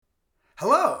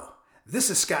Hello,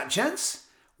 this is Scott Jentz.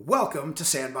 Welcome to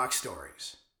Sandbox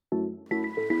Stories.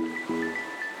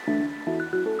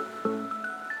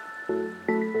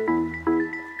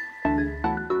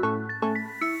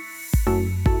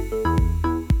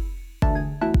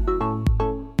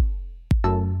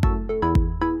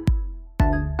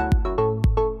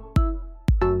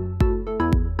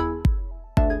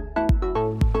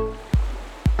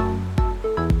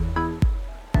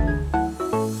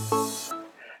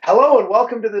 Hello and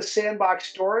welcome to the Sandbox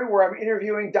Story, where I'm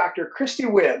interviewing Dr. Christy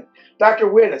Wynn. Dr.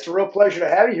 Wynn, it's a real pleasure to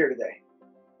have you here today.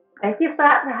 Thank you for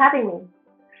having me.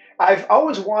 I've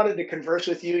always wanted to converse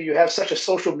with you. You have such a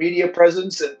social media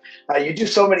presence, and you do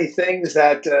so many things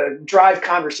that drive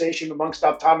conversation amongst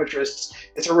optometrists.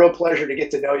 It's a real pleasure to get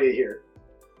to know you here.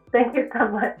 Thank you so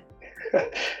much.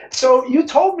 So you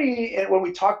told me when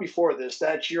we talked before this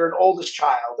that you're an oldest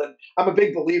child, and I'm a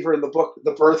big believer in the book,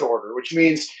 The Birth Order, which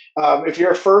means if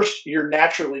you're first, you're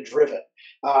naturally driven.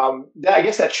 I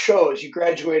guess that shows you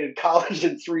graduated college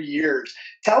in 3 years.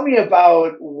 Tell me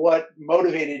about what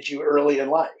motivated you early in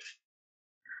life.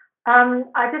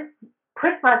 I just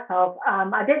pushed myself.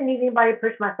 I didn't need anybody to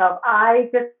push myself. I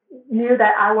just knew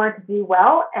that I wanted to do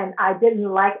well, and I didn't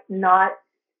like not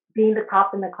being the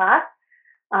top in the class.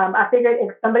 I figured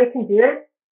if somebody can do it,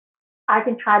 I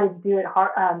can try to do it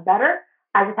better.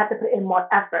 I just have to put in more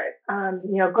effort.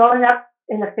 Growing up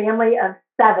in a family of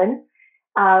seven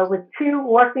with two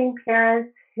working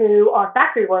parents who are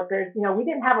factory workers, we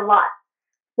didn't have a lot.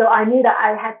 So I knew that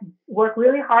I had to work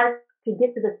really hard to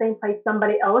get to the same place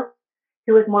somebody else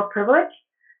who was more privileged.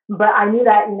 But I knew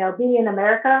that, being in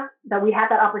America, that we had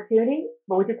that opportunity,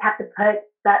 but we just have to put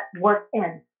that work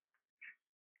in.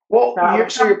 Well, So I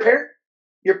was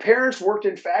your parents worked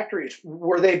in factories.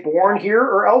 Were they born here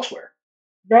or elsewhere?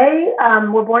 They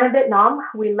were born in Vietnam.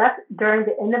 We left during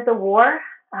the end of the war.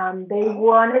 They Oh,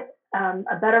 wanted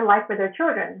a better life for their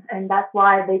children, and that's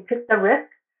why they took the risk.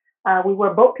 We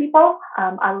were boat people.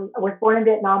 I was born in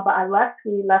Vietnam, but I left.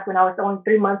 We left when I was only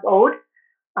 3 months old,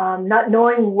 not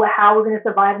knowing how we're going to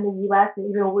survive in the U.S. and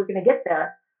even when we're going to get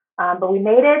there. But we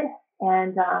made it,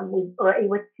 and we were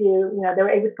able to, they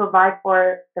were able to provide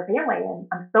for the family. And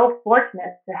I'm so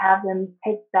fortunate to have them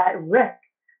take that risk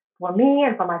for me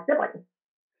and for my siblings.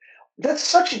 that's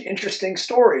such an interesting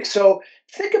story. So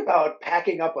think about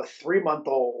packing up a 3 month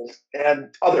old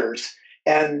and others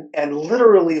and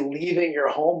literally leaving your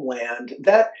homeland.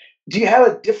 That do you have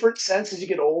a different sense as you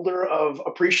get older of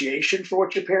appreciation for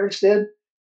what your parents did?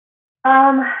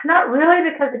 Not really,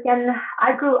 because again,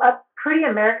 I grew up pretty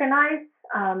Americanized.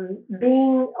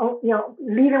 Leaving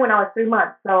when I was 3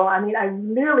 months. So I mean, I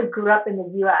literally grew up in the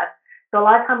U.S. So a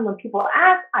lot of times when people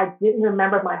ask, I didn't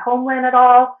remember my homeland at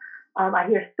all. I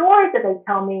hear stories that they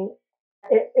tell me.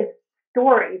 It's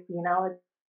stories.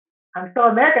 I'm so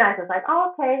Americanized. It's like,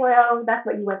 oh, okay, well, that's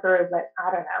what you went through, but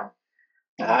I don't know.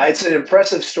 It's an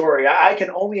impressive story. I can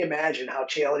only imagine how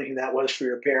challenging that was for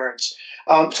your parents.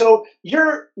 So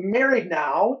you're married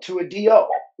now to a DO.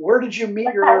 Where did you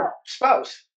meet your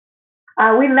spouse?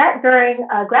 We met during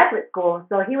graduate school.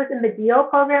 So he was in the DO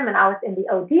program and I was in the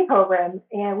OD program.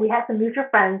 And we had some mutual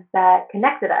friends that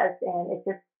connected us. And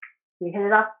we hit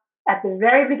it off at the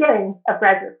very beginning of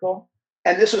graduate school.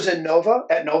 And this was in Nova,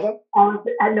 at Nova?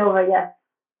 At Nova, yes.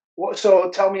 So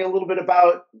tell me a little bit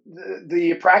about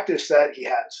the practice that he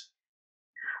has.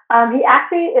 He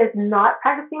actually is not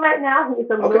practicing right now. He's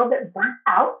a Okay. little bit burnt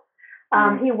out.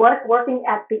 Mm. He was working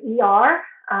at the ER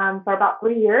for about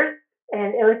 3 years.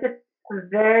 And it was just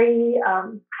very,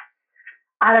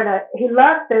 I don't know. He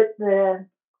loved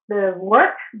the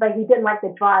work, but he didn't like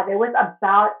the drive. It was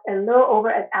about a little over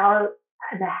an hour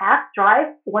and a half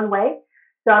drive one way.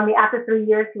 So I mean, after 3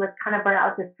 years, he was kind of burnt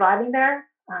out just driving there.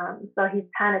 So he's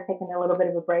kind of taking a little bit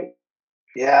of a break.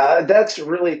 Yeah, that's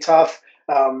really tough.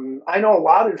 I know a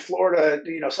lot in Florida,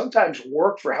 sometimes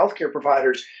work for healthcare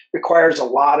providers requires a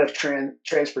lot of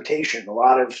transportation, a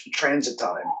lot of transit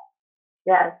time.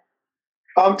 Yes.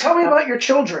 Tell me about your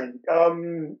children.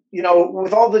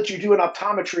 With all that you do in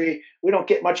optometry, we don't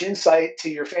get much insight to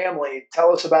your family.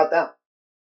 Tell us about them.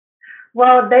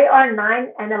 Well, they are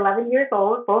 9 and 11 years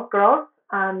old, both girls.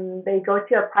 They go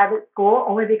to a private school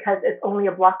only because it's only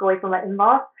a block away from my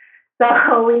in-laws. So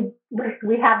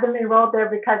we have them enrolled there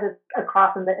because it's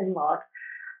across from the in-laws.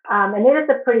 And it is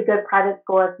a pretty good private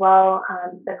school as well.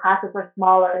 The classes are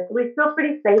smaller, so we feel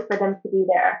pretty safe for them to be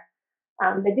there.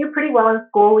 They do pretty well in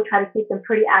school. We try to keep them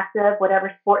pretty active.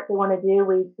 Whatever sports they want to do,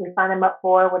 we sign them up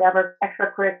for. Whatever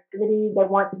extracurricular activity they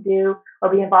want to do or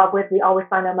be involved with, we always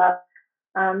sign them up.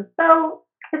 So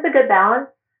it's a good balance.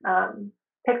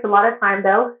 Takes a lot of time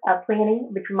though,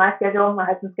 planning between my schedule and my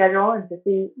husband's schedule, and to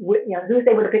see who's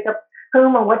able to pick up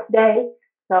whom on which day.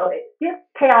 So it gets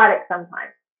chaotic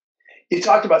sometimes. You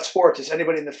talked about sports. Is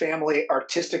anybody in the family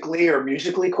artistically or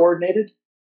musically coordinated?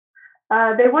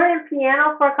 They were in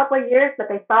piano for a couple of years, but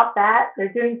they stopped that.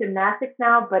 They're doing gymnastics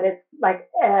now, but it's like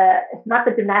it's not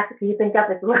the gymnastics you think of.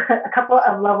 It's a couple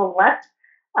of levels less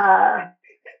uh,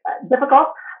 difficult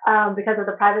because of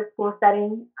the private school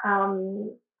setting.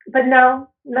 But no,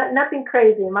 nothing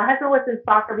crazy. My husband was in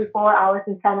soccer before. I was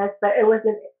in tennis, but it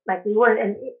wasn't like we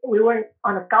weren't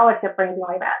on a scholarship or anything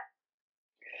like that.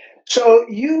 So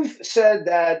you've said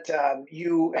that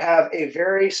you have a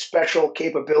very special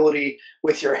capability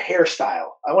with your hairstyle.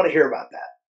 I want to hear about that.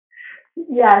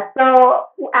 Yeah. So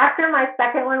after my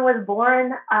second one was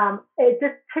born, it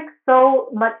just took so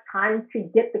much time to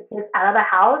get the kids out of the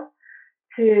house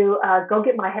to go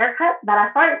get my hair cut that I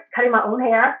started cutting my own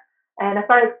hair and I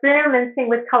started experimenting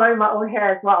with coloring my own hair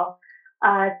as well.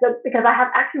 So because I have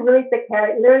actually really thick hair,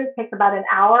 it literally takes about an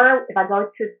hour if I go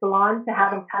to a salon to have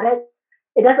them cut it.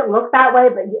 It doesn't look that way,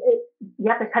 but you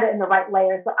have to cut it in the right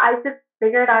layers. So I just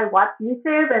figured I'd watch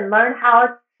YouTube and learn how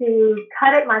to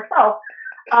cut it myself.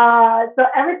 So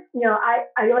I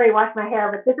already wash my hair,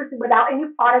 but this is without any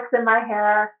products in my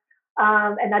hair.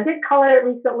 And I did color it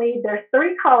recently. There's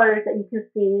three colors that you can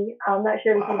see. I'm not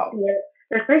sure if you can Wow. see it.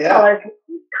 There's three Yeah, colors.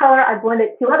 Each color I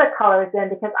blended two other colors in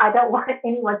because I don't want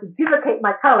anyone to duplicate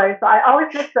my color. So I always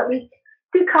mix at least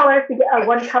two colors to get a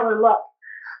one color look.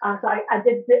 So I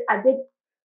did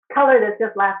color this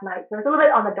just last night. So it's a little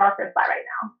bit on the darker side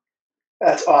right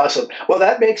that's awesome. Well,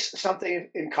 that makes something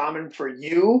in common for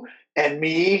you and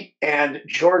me and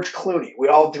George Clooney. We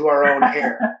all do our own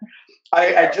hair. now.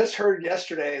 I just heard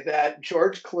yesterday that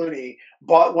George Clooney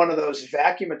bought one of those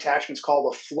vacuum attachments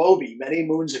called a Flowbee many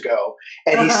moons ago,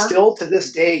 and he Uh-huh. still to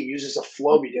this day uses a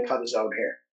Flowbee to cut his own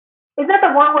hair. Is that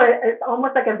the one where it's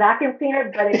almost like a vacuum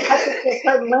cleaner, but it cuts it to a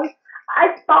certain length?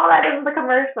 I saw that in the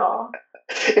commercial.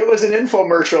 It was an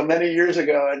infomercial many years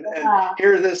ago, and Yeah,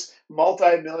 here this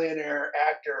multimillionaire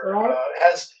actor right?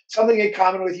 has something in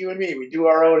common with you and me. We do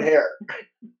our own hair.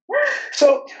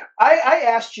 So I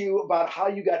asked you about how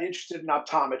you got interested in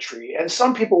optometry, and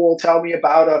some people will tell me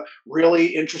about a really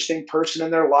interesting person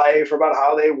in their life, or about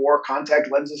how they wore contact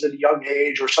lenses at a young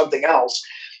age, or something else.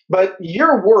 But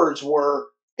your words were,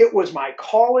 "It was my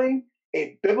calling.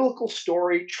 A biblical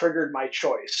story triggered my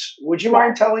choice." Would you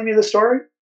mind Yes. telling me the story?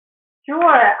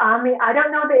 Sure. I mean, I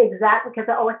don't know the exact because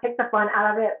I always take the fun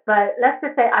out of it, but let's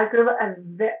just say I grew up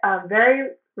very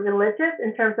religious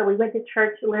in terms of we went to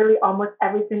church literally almost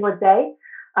every single day.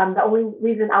 The only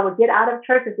reason I would get out of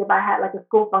church is if I had like a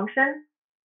school function.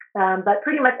 But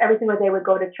pretty much every single day would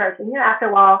go to church. And after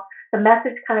a while, the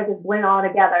message kind of just went all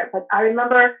together. But I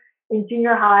remember in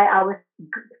junior high, I was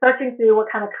searching through what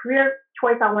kind of career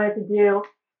choice I wanted to do.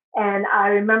 And I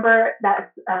remember that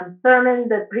sermon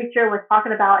the preacher was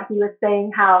talking about, he was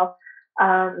saying how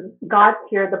God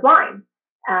cured the blind.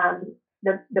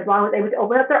 The blind was able to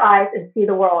open up their eyes and see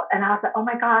the world. And I was like, oh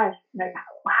my gosh, like,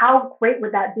 how great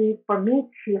would that be for me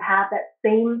to have that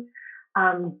same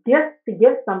gift to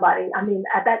give somebody. I mean,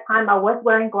 at that time, I was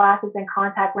wearing glasses and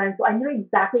contact lenses, so I knew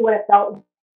exactly what it felt,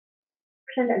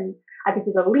 and I could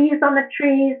see the leaves on the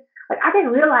trees. Like I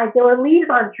didn't realize there were leaves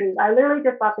on trees. I literally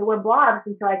just thought they were blobs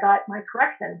until I got my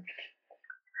correction.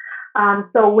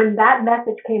 So when that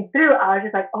message came through, I was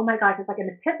just like, oh my gosh, it's like an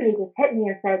epiphany just hit me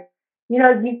and said, you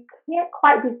can't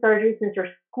quite do surgery since you're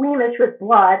squeamish with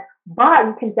blood, but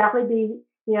you can definitely be,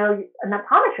 an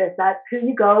optometrist. That's who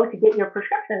you go to get your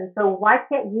prescription. So why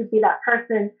can't you be that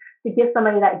person to give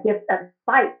somebody that gift of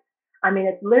sight? I mean,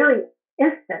 it's literally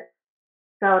instant.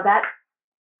 So that's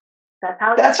how it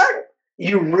got That's started.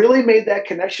 You really made that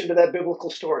connection to that biblical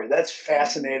story. That's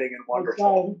fascinating and wonderful.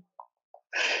 Okay.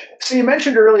 So you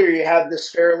mentioned earlier you have this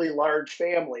fairly large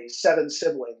family, seven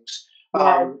siblings.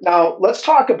 Yes. Now let's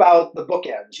talk about the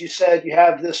bookends. You said you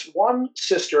have this one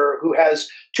sister who has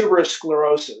tuberous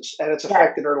sclerosis and it's Yes.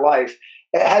 affected her life.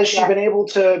 Has she Yes. been able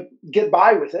to get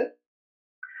by with it?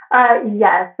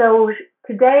 Yes. So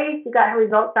today she got her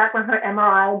results back from her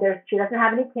MRI. She doesn't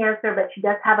have any cancer, but she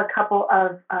does have a couple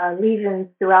of lesions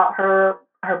throughout her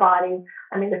body.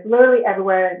 I mean, it's literally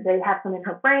everywhere. They have some in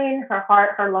her brain, her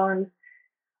heart, her lungs.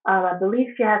 I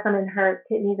believe she has some in her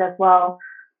kidneys as well.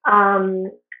 Um,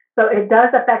 so it does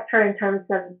affect her in terms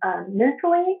of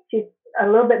mentally. She's a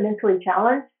little bit mentally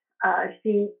challenged.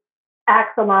 She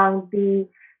acts along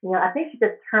I think she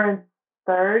just turned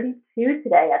 32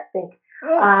 today, I think.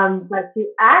 Oh, But she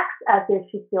acts as if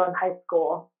she's still in high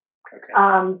school. okay.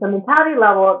 The mentality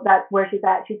level, that's where she's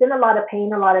at. She's in a lot of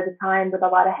pain a lot of the time with a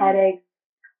lot of Mm. headaches.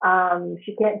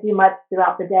 She can't do much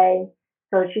throughout the day.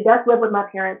 So she does live with my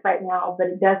parents right now, but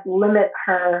it does limit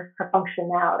her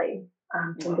functionality.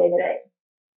 from day to day.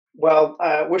 Well,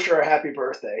 wish her a happy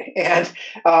birthday. And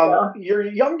So your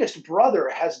youngest brother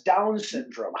has Down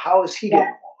syndrome. How is he yeah, getting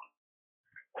along?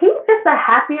 he's just the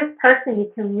happiest person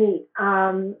you can meet.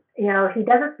 He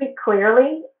doesn't speak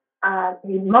clearly.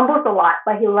 He mumbles a lot,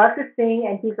 but he loves to sing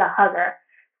and he's a hugger.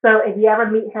 So if you ever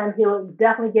meet him, he'll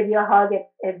definitely give you a hug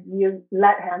if you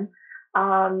let him.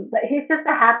 But he's just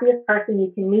the happiest person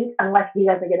you can meet, unless he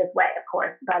doesn't get his way, of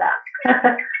course. But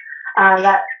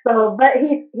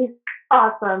he's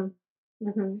awesome.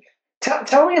 Hmm.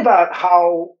 Tell me about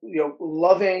how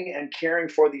loving and caring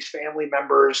for these family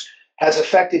members has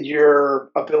affected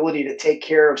your ability to take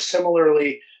care of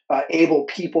similarly able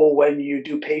people when you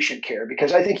do patient care.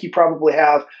 Because I think you probably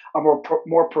have a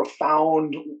more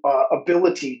profound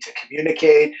ability to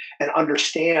communicate and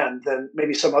understand than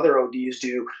maybe some other ODs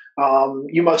do.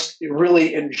 You must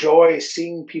really enjoy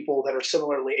seeing people that are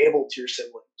similarly able to your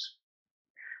siblings.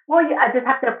 Well, yeah, I just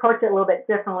have to approach it a little bit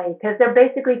differently because they're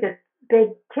basically just big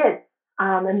kids.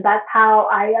 And that's how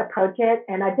I approach it.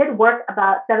 And I did work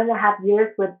about 7.5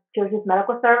 years with Children's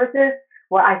Medical Services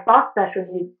where I saw special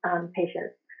needs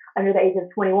patients under the age of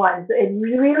 21. So it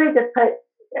really just put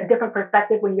a different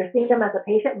perspective when you're seeing them as a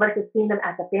patient versus seeing them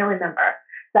as a family member.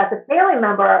 So as a family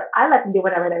member, I let them do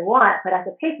whatever they want. But as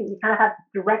a patient, you kind of have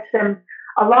to direct them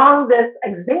along this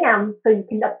exam so you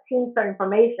can obtain certain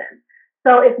information.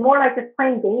 So it's more like just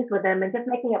playing games with them and just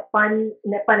making it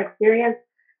fun experience.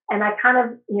 And I kind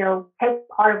of, take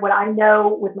part of what I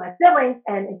know with my siblings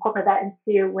and incorporate that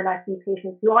into when I see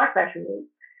patients who are special needs.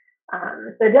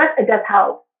 So it does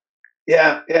help.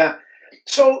 Yeah, yeah.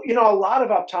 So, a lot of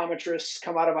optometrists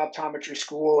come out of optometry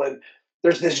school and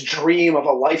there's this dream of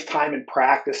a lifetime in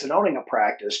practice and owning a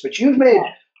practice, but you've made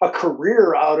Yes, a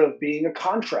career out of being a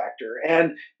contractor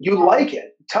and you yes, like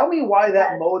it. Tell me why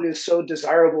that yes. mode is so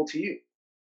desirable to you.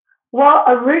 Well,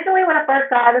 originally when I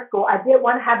first got out of school, I did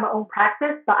want to have my own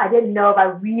practice, but I didn't know if I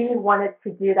really wanted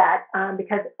to do that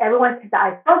because everyone that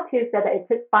I spoke to said that it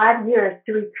took 5 years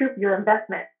to recoup your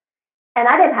investment. And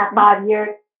I didn't have Mhm. 5 years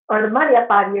or the money of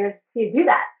 5 years to do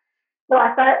that. So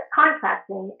I started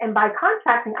contracting. And by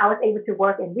contracting, I was able to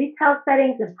work in retail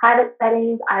settings and private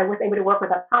settings. I was able to work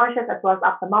with optometrists as well as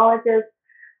ophthalmologists,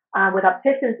 with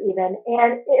opticians even.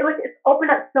 And it's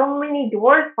opened up so many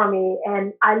doors for me.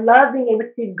 And I love being able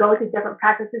to go to different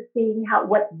practices, seeing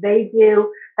what they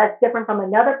do that's different from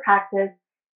another practice.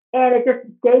 And it just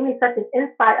gave me such an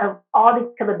insight of all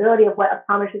the capability of what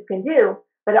optometrists can do.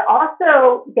 But it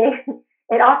also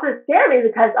scared me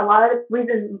because a lot of the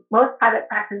reason most private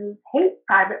practices hate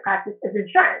private practice is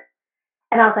insurance.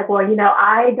 And I was like, well,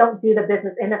 I don't do the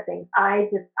business end of things. I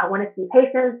want to see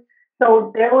patients.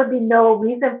 So there would be no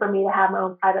reason for me to have my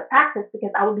own private practice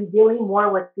because I would be dealing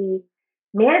more with the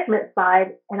management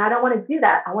side. And I don't want to do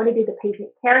that. I want to do the patient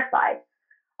care side.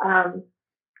 Um,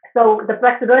 so the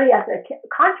flexibility as a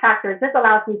contractor just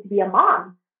allows me to be a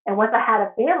mom. And once I had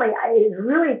a family, it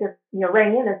really just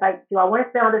rang in. It's like, do I want to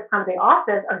spend all this time at the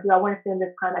office, or do I want to spend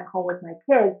this time at home with my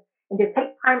kids and just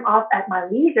take time off at my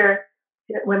leisure?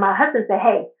 When my husband said,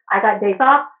 "Hey, I got days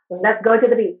off, let's go to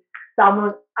the beach,"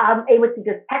 so I'm able to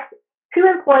just text two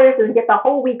employers and get the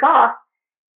whole week off,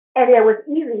 and it was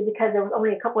easy because there was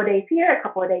only a couple of days here, a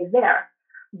couple of days there.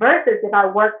 Versus if I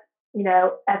worked,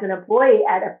 as an employee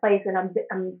at a place and I'm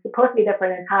supposed to be there for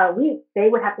an entire week, they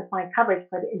would have to find coverage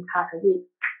for the entire week.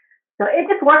 So it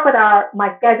just worked with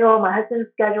my schedule, my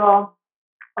husband's schedule.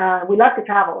 We love to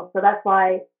travel, so that's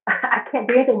why I can't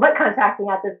do anything but contracting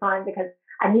at this time because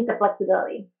I need the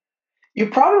flexibility. You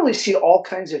probably see all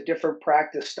kinds of different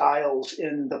practice styles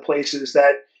in the places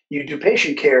that you do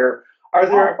patient care. Are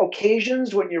there Yes.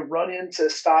 occasions when you run into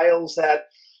styles that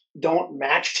don't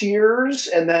match to yours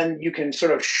and then you can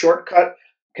sort of shortcut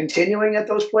continuing at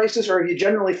those places, or have you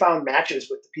generally found matches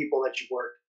with the people that you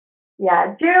work?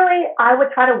 Yeah, generally I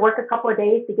would try to work a couple of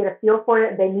days to get a feel for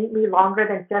it. They need me longer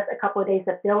than just a couple of days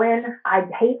to fill in.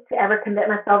 I'd hate to ever commit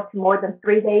myself to more than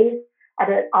 3 days at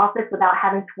an office without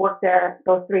having to work there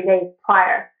those 3 days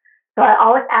prior. So I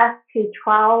always ask to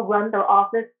trial run their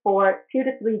office for 2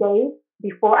 to 3 days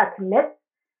before I commit,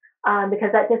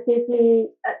 because that just gives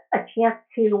me a chance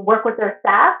to work with their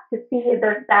staff to see if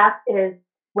their staff is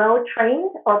well trained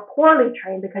or poorly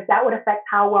trained, because that would affect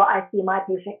how well I see my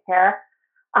patient care.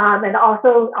 And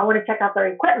also, I want to check out their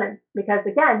equipment because,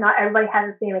 again, not everybody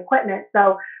has the same equipment.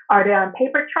 So, are they on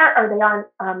paper chart? Or are they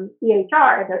on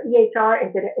EHR? If they're EHR,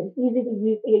 is it an easy to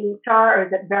use EHR or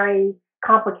is it very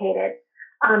complicated?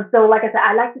 So, like I said,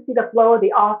 I like to see the flow of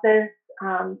the office,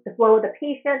 the flow of the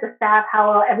patient, the staff,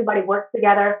 how well everybody works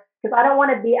together. Because I don't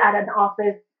want to be at an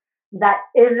office that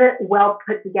isn't well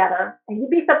put together. And you'd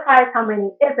be surprised how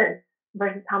many isn't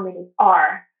versus how many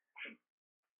are.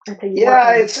 until you work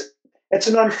Yeah, in. it's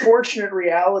an unfortunate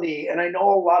reality, and I know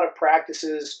a lot of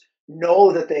practices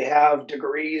know that they have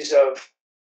degrees of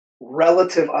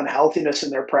relative unhealthiness in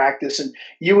their practice, and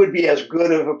you would be as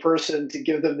good of a person to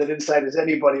give them that insight as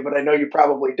anybody, but I know you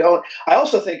probably don't. I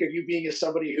also think of you being as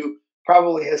somebody who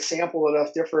probably has sampled enough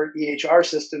different EHR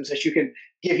systems that you can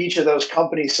give each of those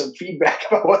companies some feedback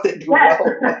about what they do Yes, well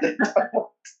and what they don't.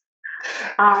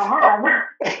 I Uh, have.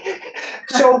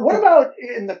 so what about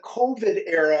in the COVID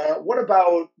era? What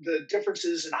about the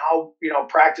differences in how,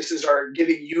 practices are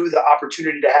giving you the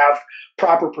opportunity to have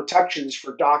proper protections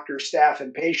for doctors, staff,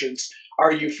 and patients?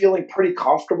 Are you feeling pretty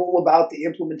comfortable about the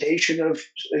implementation of,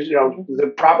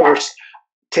 the proper Yes.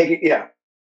 taking? Yeah,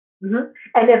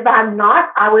 And if I'm not,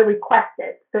 I will request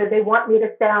it. So if they want me to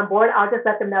stay on board, I'll just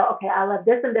let them know, okay, I love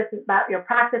this and this about your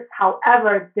practice.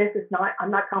 However, this is not,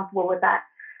 I'm not comfortable with that.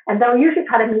 And they'll usually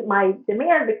try to meet my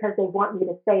demand because they want me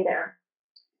to stay there.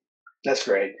 that's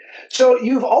great. So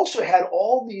you've also had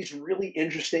all these really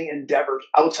interesting endeavors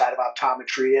outside of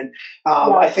optometry, and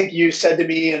I Yes. think you said to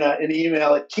me in an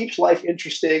email, it keeps life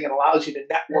interesting and allows you to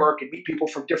network and meet people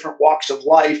from different walks of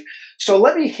life. So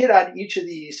let me hit on each of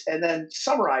these and then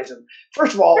summarize them.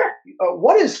 First of all,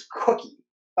 what is cookie?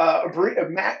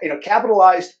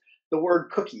 Capitalized the word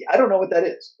cookie. I don't know what that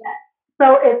is.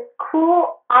 So it's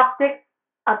cool optics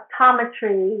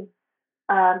optometry,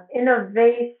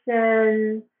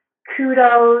 innovation,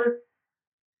 kudos,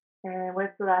 and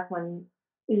what's the last one?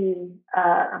 E.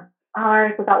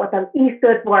 I forgot what the E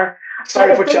stood for, but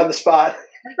Sorry to put you on the spot.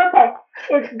 it's okay.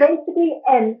 It's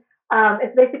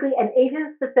basically an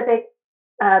Asian specific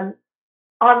um,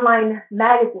 online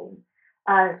magazine,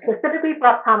 Okay. specifically for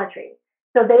optometry.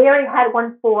 So they already had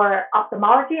one for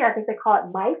ophthalmology. I think they call it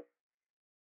Mice.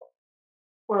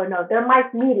 Or no, they're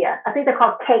Mice Media. I think they're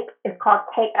called Cake. It's called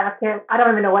Cake. And I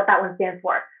don't even know what that one stands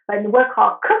for. But we're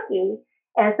called Cookie.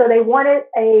 And so they wanted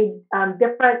a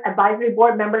different advisory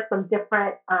board members from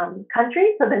different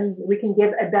countries, so then we can give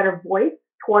a better voice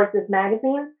towards this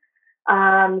magazine.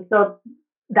 So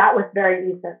that was very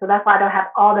recent. So that's why I don't have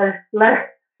all the letters,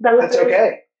 the That's letters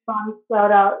okay.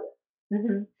 spelled out.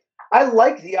 Mm-hmm. I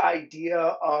like the idea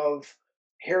of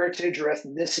heritage or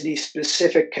ethnicity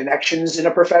specific connections in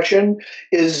a profession.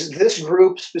 Is this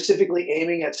group specifically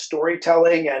aiming at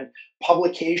storytelling and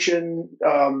publication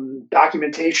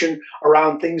documentation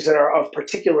around things that are of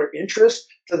particular interest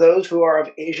to those who are of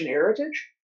Asian heritage?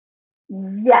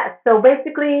 Yes. So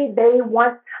basically, they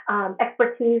want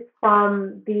expertise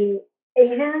from the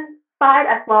Asian side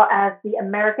as well as the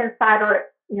American side, or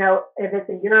if it's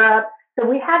in Europe. So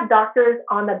we have doctors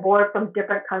on the board from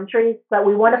different countries, but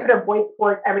we want to Okay. put a voice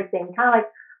towards everything. Kind of like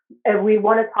if we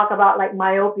want to talk about like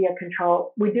myopia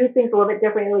control, we do things a little bit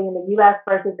differently in the U.S.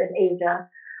 versus in Asia.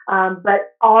 But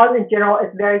all in general is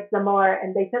very similar,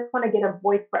 and they just want to get a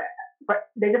voice for.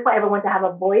 They just want everyone to have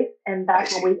a voice, and I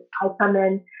that's where see. I come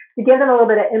in to give them a little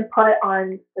bit of input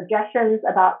on suggestions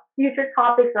about future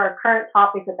topics or current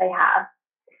topics that they have.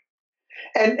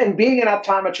 And being an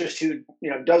optometrist who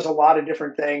does a lot of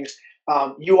different things,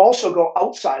 you also go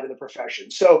outside of the profession.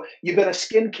 So you've been a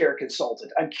skincare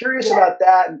consultant. I'm curious Yes. about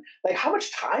that, and like how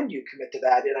much time do you commit to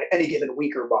that in any given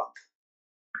week or month?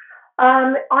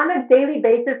 On a daily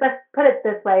basis, let's put it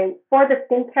this way: for the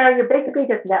skincare, you're basically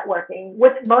just networking,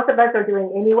 which most of us are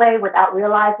doing anyway without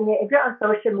realizing it. If you're on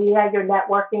social media, you're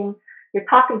networking, you're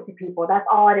talking to people. That's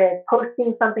all it is.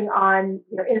 Posting something on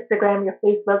your Instagram, your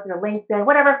Facebook, your LinkedIn,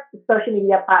 whatever social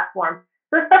media platform.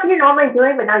 So stuff you're normally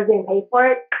doing, but now you're getting paid for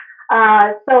it.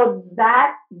 So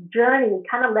that journey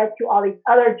kind of led to all these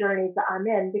other journeys that I'm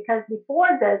in, because before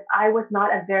this, I was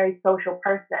not a very social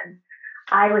person.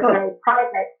 I was Huh. very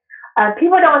private.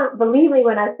 People don't believe me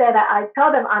when I say that. I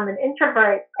tell them I'm an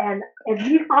introvert, and if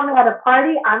you saw me at a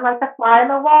party, I'm like the fly on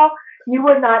the wall. You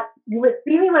would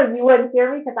see me, but you wouldn't hear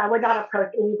me because I would not approach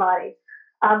anybody.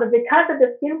 But because of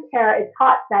the skincare, it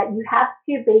taught that you have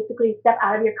to basically step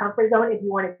out of your comfort zone if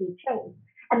you want to see change.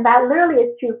 And that literally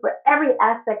is true for every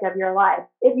aspect of your life.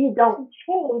 If you don't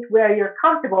change where you're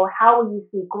comfortable, how will you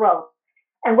see growth?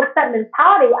 And with that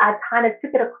mentality, I kind of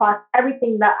took it across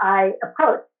everything that I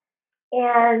approached.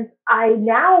 And I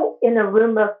now, in a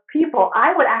room of people,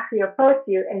 I would actually approach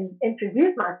you and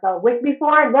introduce myself, which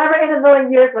before, never in a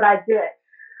million years would I do it.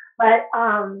 But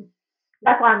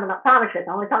that's why I'm an optometrist.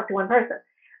 I only talk to one person.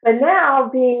 But now,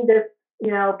 being this,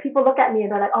 people look at me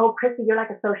and they're like, "Oh, Christy, you're like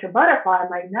a social butterfly." I'm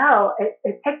like, no,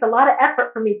 it takes a lot of effort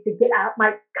for me to get out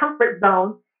my comfort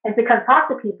zone and to come talk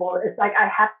to people. It's like I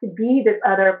have to be this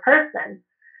other person.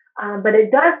 But it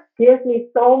does give me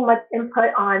so much input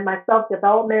on my self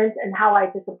development and how I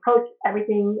just approach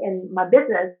everything in my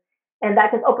business. And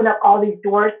that just opened up all these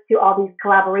doors to all these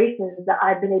collaborations that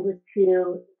I've been able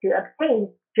to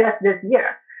obtain just this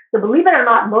year. So believe it or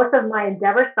not, most of my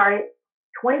endeavors started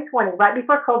 2020, right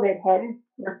before COVID hit,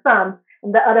 some,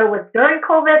 and the other was during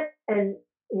COVID and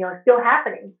still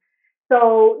happening.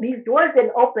 So these doors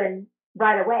didn't open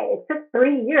right away. It took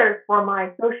 3 years for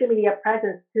my social media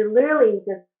presence to literally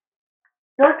just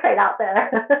filtrate out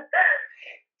there.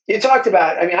 You talked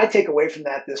about, I mean, I take away from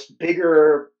that this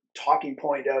bigger talking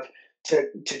point of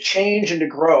to change and to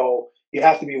grow, you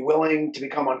have to be willing to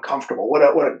become uncomfortable. What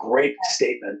a great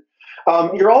statement.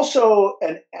 You're also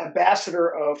an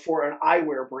ambassador for an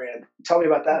eyewear brand. Tell me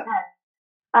about that.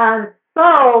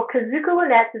 So Kazuka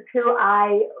Lunettes is who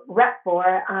I rep for.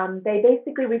 They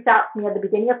basically reached out to me at the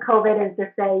beginning of COVID and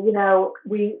just say,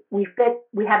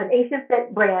 we have an Asian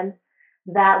fit brand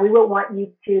that we would want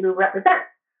you to represent.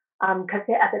 Because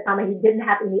at the time he didn't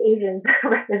have any Asians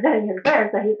representing his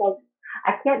brand, so he's like,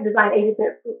 I can't design Asian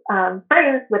fit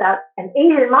frames without an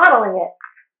Asian modeling it.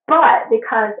 But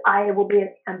because I will be an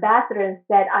ambassador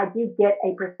instead, I do get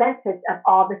a percentage of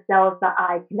all the sales that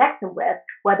I connect them with,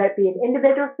 whether it be an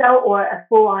individual sale or a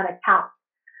full on account.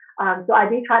 So I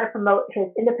do try to promote his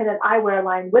independent eyewear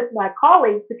line with my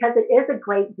colleagues because it is a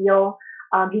great deal.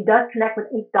 He does connect with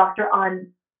each doctor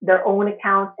on their own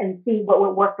accounts and see what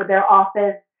would work for their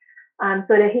office.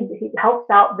 So that he helps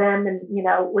out them, and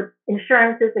with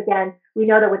insurances, again, we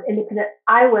know that with independent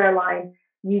eyewear line,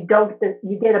 you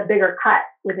get a bigger cut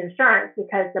with insurance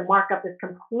because the markup is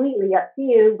completely up to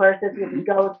you versus if you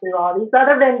go through all these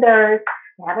other vendors,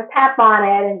 they have a cap on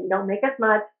it and you don't make as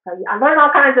much. So I learn all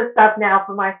kinds of stuff now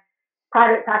from my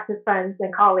private practice friends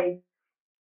and colleagues.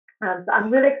 So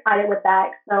I'm really excited with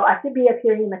that. So I should be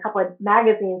appearing in a couple of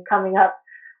magazines coming up.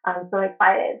 I'm so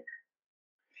excited.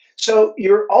 So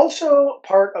you're also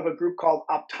part of a group called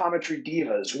Optometry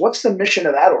Divas. What's the mission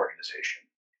of that organization?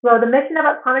 So the mission of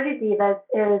Optometry Divas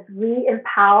is we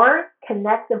empower,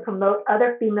 connect, and promote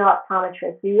other female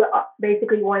optometrists. We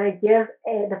basically want to give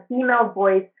the female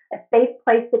voice a safe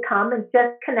place to come and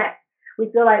just connect.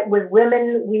 We feel like with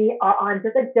women, we are on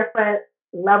just a different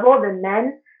level than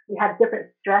men. We have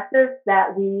different stresses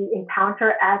that we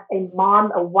encounter as a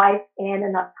mom, a wife, and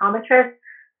an optometrist.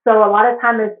 So a lot of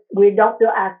times we don't feel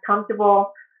as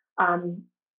comfortable um,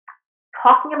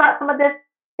 talking about some of this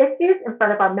issues in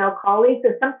front of our male colleagues.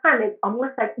 And sometimes it's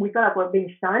almost like we feel like we're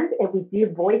being shunned if we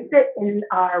do voice it in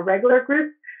our regular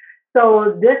groups.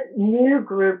 So this new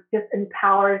group just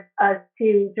empowers us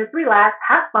to just relax,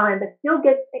 have fun, but still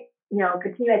get,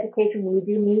 continue education when we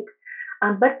do meet.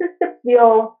 But just to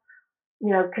feel,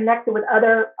 connected with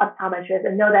other optometrists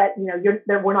and know that,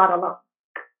 that we're not alone.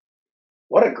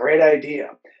 What a great idea.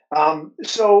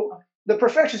 So the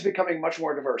profession is becoming much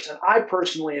more diverse, and I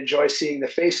personally enjoy seeing the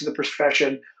face of the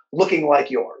profession looking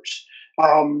like yours.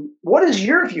 What is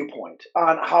your viewpoint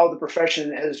on how the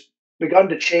profession has begun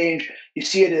to change? You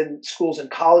see it in schools and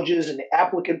colleges, in the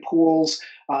applicant pools.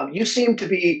 You seem to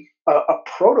be a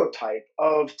prototype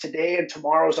of today and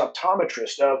tomorrow's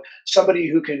optometrist, of somebody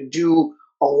who can do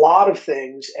a lot of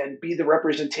things and be the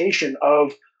representation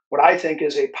of what I think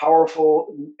is a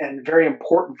powerful and very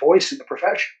important voice in the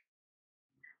profession.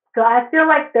 So I feel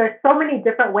like there's so many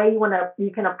different ways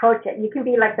you can approach it. You can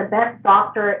be like the best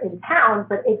doctor in town,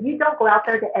 but if you don't go out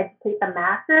there to educate the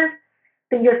masses,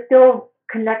 then you're still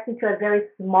connecting to a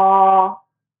small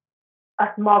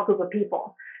group of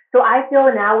people. So I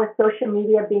feel now with social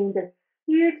media being this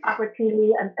huge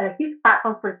opportunity and a huge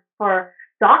platform for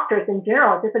doctors in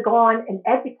general, just to go on and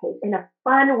educate in a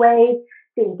fun way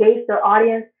to engage their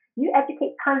audience. You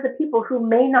educate tons of people who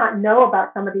may not know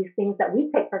about some of these things that we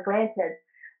take for granted.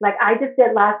 Like I just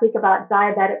did last week about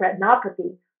diabetic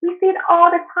retinopathy. We see it all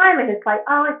the time, and it's like,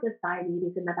 oh, it's just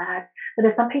diabetes in the back. But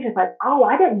there's some patients like, oh,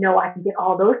 I didn't know I can get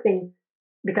all those things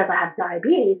because I have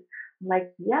diabetes. I'm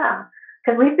like, yeah,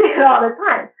 because we see it all the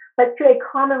time. But to a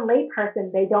common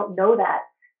layperson, they don't know that.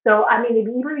 So, I mean,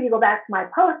 even if you go back to my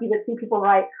post, you would see people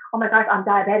write, oh my gosh, I'm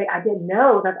diabetic. I didn't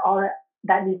know that's all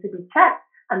that needs to be checked.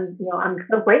 I'm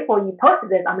so grateful you posted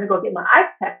this. I'm going to go get my eyes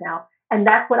checked now. And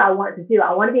that's what I want to do.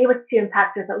 I want to be able to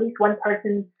impact just at least one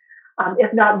person,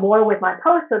 if not more, with my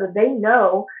post so that they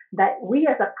know that we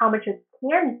as optometrists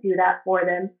can do that for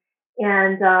them.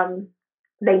 And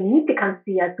they need to come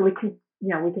see us so we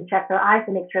can check their eyes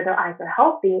and make sure their eyes are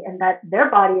healthy and that their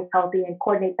body is healthy and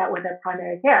coordinate that with their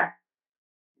primary care.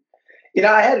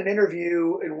 I had an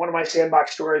interview in one of my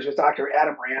sandbox stories with Dr.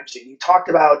 Adam Ramsey. He talked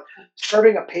about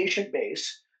serving a patient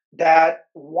base that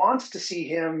wants to see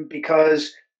him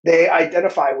because they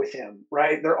identify with him,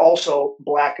 right? They're also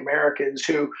Black Americans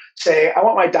who say, I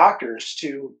want my doctors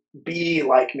to be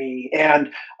like me.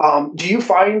 And do you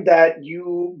find that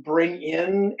you bring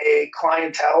in a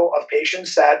clientele of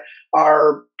patients that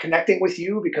are connecting with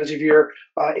you because of your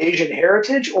Asian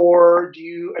heritage? Or do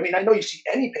you, I mean, I know you see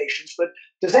any patients, but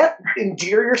does that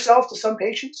endear yourself to some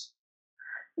patients?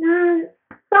 Mm,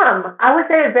 some. I would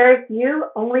say a very few,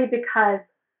 only because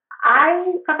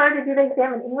I prefer to do the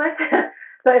exam in English.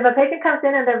 So if a patient comes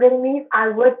in and they're Vietnamese, I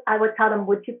would tell them,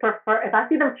 would you prefer if I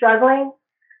see them struggling?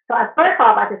 So at first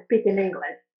off, I just speak in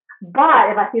English.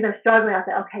 But if I see them struggling, I'll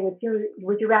say, okay,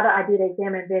 would you rather I do the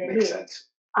exam in Makes Vietnamese? sense.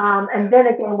 And then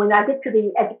again, when I get to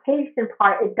the education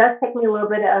part, it does take me a little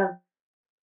bit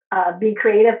of being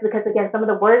creative because again, some of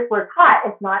the words we're taught,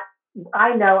 it's not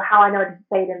I know how I know to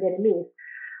say it in Vietnamese.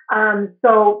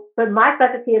 But my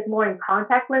specialty is more in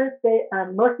contact lens,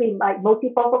 mostly like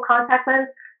multifocal contact lens.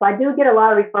 So I do get a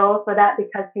lot of referrals for that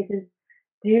because patients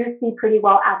do see pretty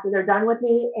well after they're done with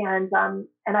me, and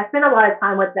I spend a lot of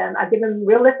time with them. I give them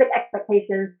realistic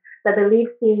expectations that they leave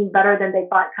seeing better than they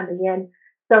thought coming in.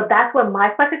 So that's what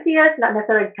my specialty is, not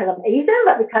necessarily because I'm Asian,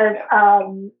 but because Yeah.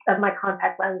 of my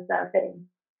contact lens fitting.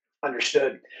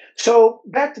 Understood. So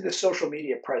back to the social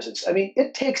media presence. I mean,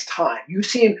 it takes time. You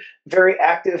seem very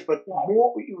active, but Right.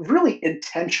 more really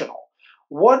intentional.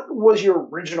 What was your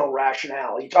original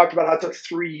rationale? You talked about how it took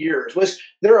 3 years. Was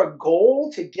there a goal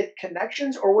to get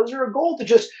connections, or was there a goal to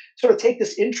just sort of take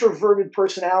this introverted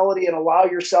personality and allow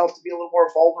yourself to be a little more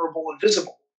vulnerable and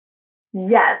visible?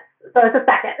 Yes. So it's a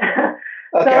second.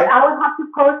 So Okay. I would have to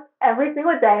post every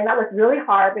single day, and that was really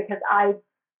hard because I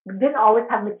didn't always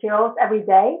have materials every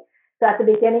day. So at the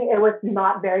beginning, it was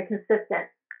not very consistent.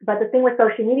 But the thing with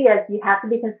social media is you have to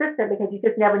be consistent because you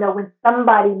just never know when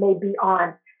somebody may be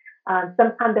on.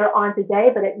 Sometimes they're on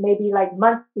today, but it may be like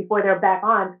months before they're back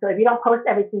on. So if you don't post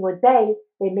every single day,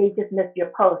 they may just miss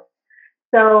your post.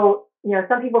 So,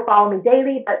 some people follow me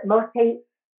daily, but most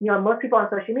people on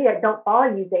social media don't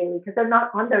follow you daily because they're not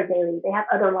on there daily. They have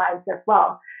other lives as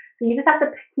well. So you just have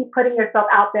to keep putting yourself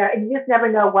out there, and you just never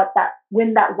know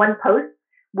when that one post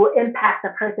will impact the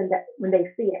person that when they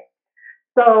see it.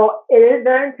 So it is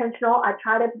very intentional. I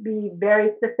try to be very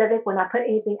specific when I put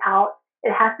anything out.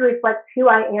 It has to reflect who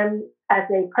I am as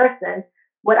a person,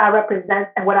 what I represent,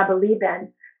 and what I believe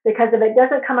in. Because if it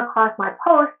doesn't come across my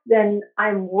post, then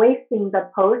I'm wasting the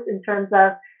post in terms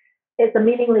of it's a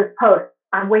meaningless post.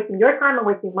 I'm wasting your time, I'm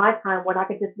wasting my time when I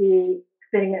could just be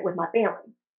spending it with my family.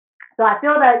 So I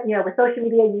feel that, with social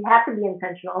media, you have to be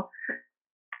intentional.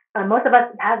 Most of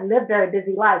us have lived very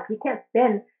busy lives. We can't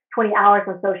spend 20 hours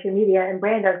on social media and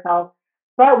brand ourselves,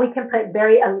 but we can put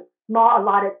very small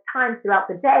allotted times throughout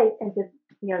the day and just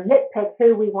nitpick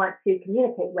who we want to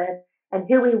communicate with and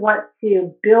who we want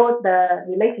to build the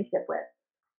relationship with.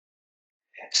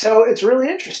 So it's really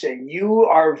interesting. You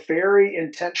are very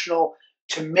intentional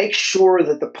to make sure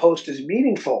that the post is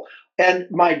meaningful. And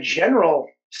my general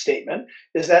statement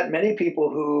is that many people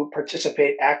who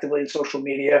participate actively in social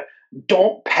media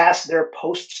don't pass their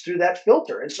posts through that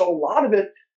filter. And so a lot of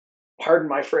it, pardon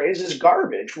my phrase, is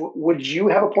garbage. Would you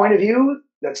have a point of view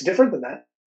that's different than that?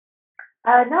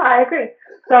 No, I agree.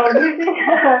 So usually,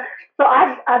 so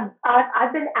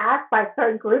I've been asked by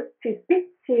certain groups to speak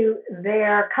to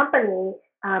their company,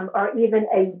 or even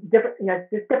a different,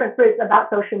 just different groups about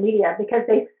social media because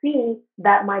they see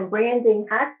that my branding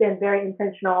has been very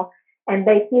intentional and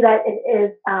they see that it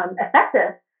is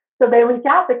effective. So they reach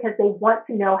out because they want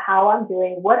to know how I'm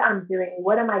doing, what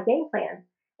are my game plans.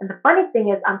 And the funny thing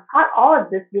is, I'm taught all of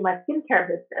this through my skincare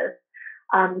business.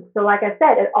 So, like I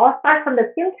said, it all starts from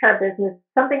the skincare business,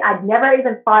 something I'd never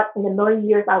even thought in a million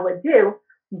years I would do.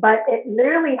 But it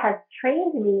literally has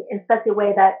trained me in such a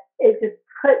way that it just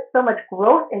put so much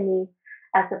growth in me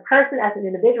as a person, as an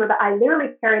individual, that I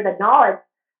literally carry the knowledge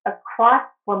across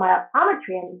for my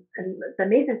optometry. And the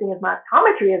amazing thing is my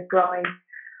optometry is growing.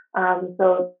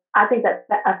 So I think that's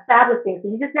a fabulous thing. So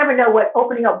you just never know what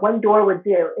opening up one door would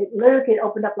do. It literally could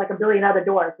open up like a billion other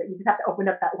doors, but you just have to open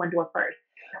up that one door first.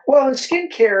 Well, in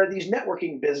skincare, these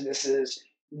networking businesses,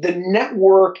 the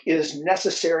network is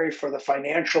necessary for the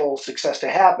financial success to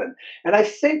happen. And I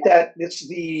think that it's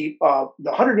the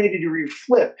 180-degree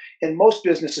flip in most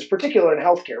businesses, particularly in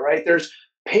healthcare. Right? There's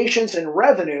patients and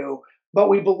revenue, but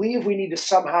we believe we need to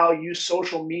somehow use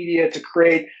social media to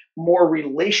create more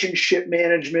relationship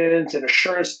management and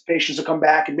assurance that patients will come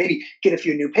back and maybe get a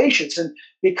few new patients. And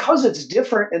because it's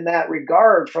different in that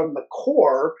regard from the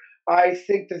core, I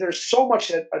think that there's so much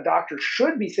that a doctor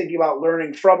should be thinking about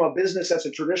learning from a business that's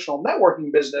a traditional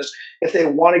networking business if they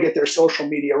want to get their social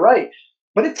media right.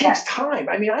 But it takes Yes, time.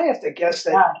 I mean, I have to guess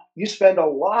that yeah. you spend a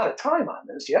lot of time on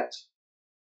this, yes?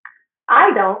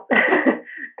 I don't,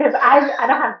 because I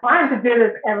don't have time to do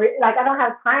this I don't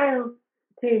have time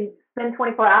to spend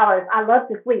 24 hours. I love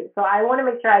to sleep, so I want to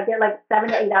make sure I get like 7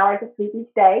 to 8 hours of sleep each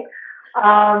day.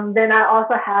 Then I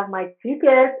also have my two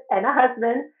kids and a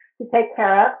husband to take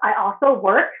care of. I also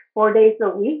work 4 days a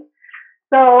week.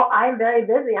 So I'm very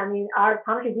busy. I mean, our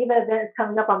Optometry Diva event is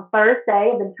coming up on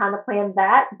Thursday. I've been trying to plan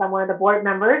that because I'm one of the board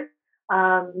members.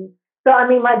 So I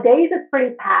mean, my days is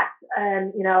pretty packed,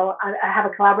 and I have a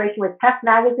collaboration with Test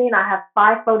Magazine. I have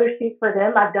 5 photo shoots for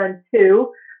them. I've done 2.5,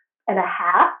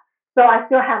 so I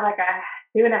still have like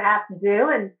a 2.5 to do,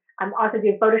 and I'm also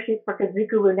doing photo shoots for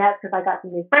Kazuku Lunettes because I got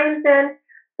some new frames in.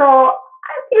 So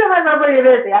I feel myself pretty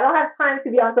busy. I don't have time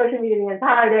to be on social media the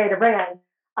entire day to brand,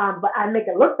 but I make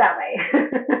it look that way.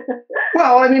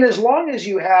 Well, I mean, as long as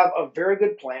you have a very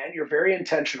good plan, you're very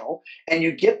intentional, and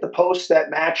you get the posts that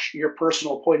match your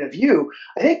personal point of view,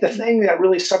 I think the thing that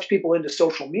really sucks people into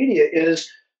social media is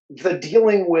the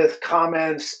dealing with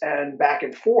comments and back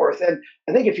and forth. And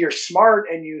I think if you're smart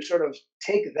and you sort of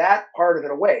take that part of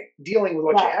it away, dealing with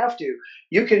what you Yeah. have to,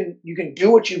 you can do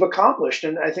what you've accomplished.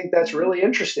 And I think that's Mhm. really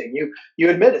interesting. You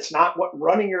admit it's not what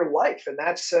running your life, and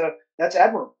that's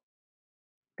admirable.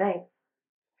 Thanks.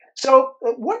 So,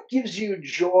 what gives you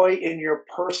joy in your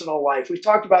personal life? We've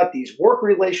talked about these work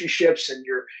relationships and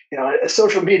your,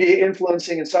 social media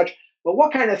influencing and such. But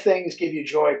what kind of things give you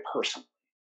joy personally?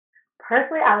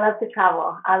 Personally, I love to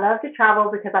travel. I love to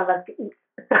travel because I love to eat.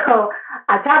 So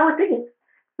I travel to eat.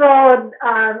 So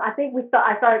I think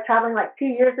I started traveling like 2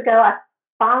 years ago. I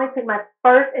finally took my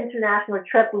first international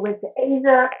trip. We went to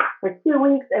Asia for 2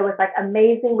 weeks. It was like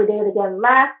amazing. We did it again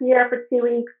last year for 2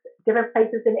 weeks, different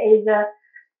places in Asia.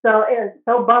 So it was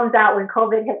so bummed out when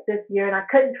COVID hit this year and I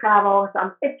couldn't travel. So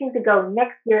I'm itching to go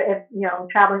next year if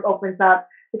traveling opens up,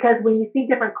 because when you see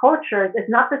different cultures, it's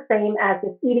not the same as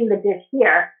just eating the dish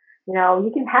here.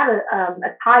 You can have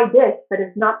a Thai dish, but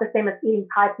it's not the same as eating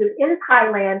Thai food in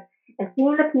Thailand and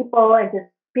seeing the people and just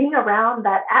being around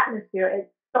that atmosphere is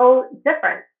so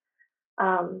different.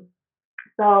 Um,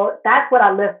 so that's what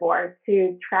I live for,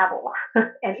 to travel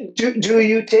and eat. Do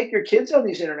you take your kids on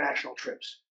these international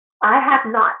trips? I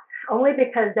have not, only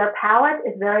because their palate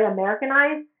is very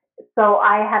Americanized. So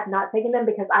I have not taken them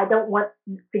because I don't want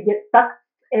to get stuck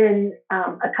in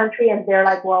a country and they're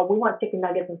like, well, we want chicken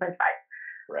nuggets and french fries.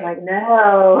 I'm Right. like,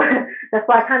 no. That's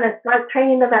why I kind of start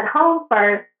training them at home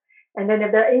first. And then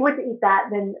if they're able to eat that,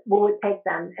 then we would take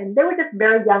them. And they were just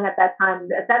very young at that time.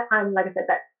 At that time, like I said,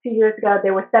 that 2 years ago,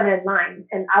 they were 7 and 9.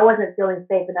 And I wasn't feeling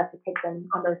safe enough to take them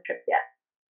on those trips yet.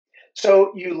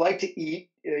 So you like to eat.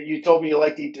 You told me you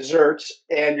like to eat desserts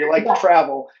and you like to Yeah.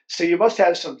 travel. So you must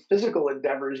have some physical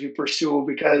endeavors you pursue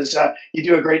because you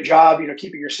do a great job,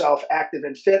 keeping yourself active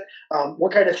and fit.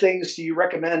 What kind of things do you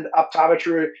recommend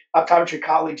optometry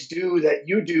colleagues do that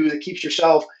you do that keeps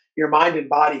your mind and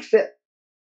body fit?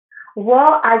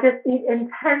 Well, I just eat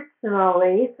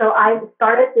intentionally. So I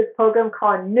started this program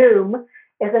called Noom.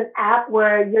 It's an app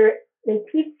where they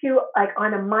teach you like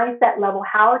on a mindset level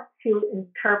how to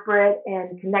interpret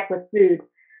and connect with food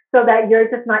so that you're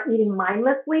just not eating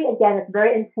mindlessly. Again, it's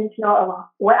very intentional of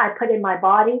what I put in my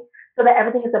body so that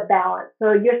everything is a balance.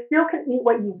 So you still can eat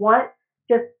what you want,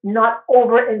 just not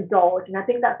overindulge. And I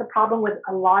think that's the problem with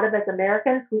a lot of us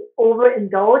Americans. We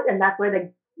overindulge, and that's where the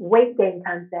weight gain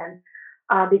comes in.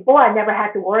 Before, I never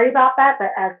had to worry about that,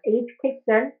 but as age kicks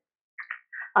in,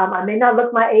 I may not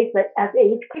look my age, but as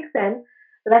age kicks in,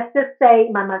 let's just say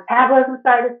my metabolism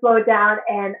started to slow down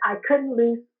and I couldn't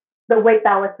lose the weight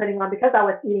that I was putting on because I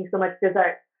was eating so much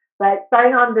dessert. But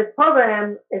starting on this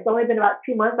program, it's only been about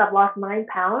 2 months. I've lost 9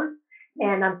 pounds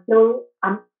and I'm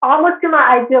almost to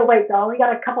my ideal weight. So I only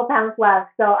got a couple pounds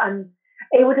left. So I'm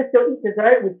able to still eat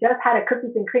dessert. We just had a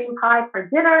cookies and cream pie for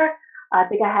dinner. I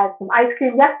think I had some ice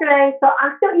cream yesterday. So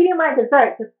I'm still eating my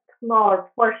dessert, just smaller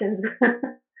portions.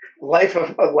 A life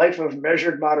of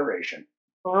measured moderation.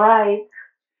 Right.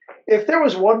 If there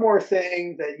was one more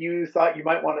thing that you thought you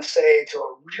might want to say to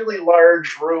a really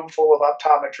large room full of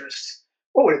optometrists,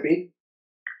 what would it be?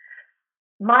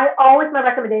 My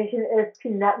recommendation is to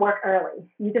network early.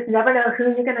 You just never know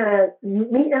who you're gonna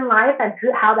meet in life and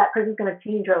how that person's gonna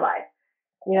change your life.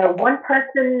 One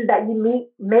person that you meet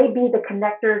may be the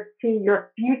connector to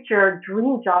your future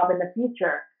dream job in the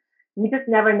future. You just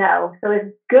never know. So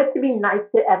it's good to be nice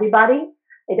to everybody.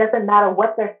 It doesn't matter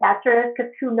what their stature is,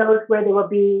 because who knows where they will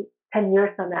be 10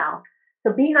 years from now.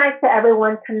 So be nice to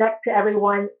everyone, connect to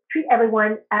everyone, treat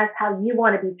everyone as how you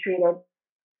want to be treated,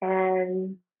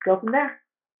 and go from there.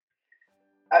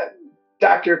 Uh,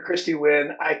 Dr. Christy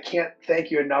Wynn, I can't thank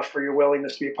you enough for your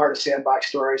willingness to be a part of Sandbox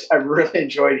Stories. I really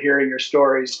enjoyed hearing your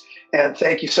stories, and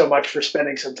thank you so much for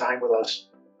spending some time with us.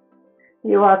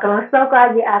 You're welcome. I'm so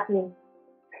glad you asked me.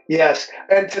 Yes,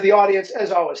 and to the audience,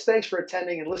 as always, thanks for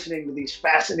attending and listening to these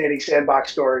fascinating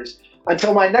Sandbox Stories.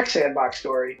 Until my next Sandbox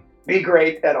Story, be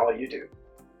great at all you do.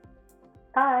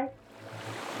 Bye.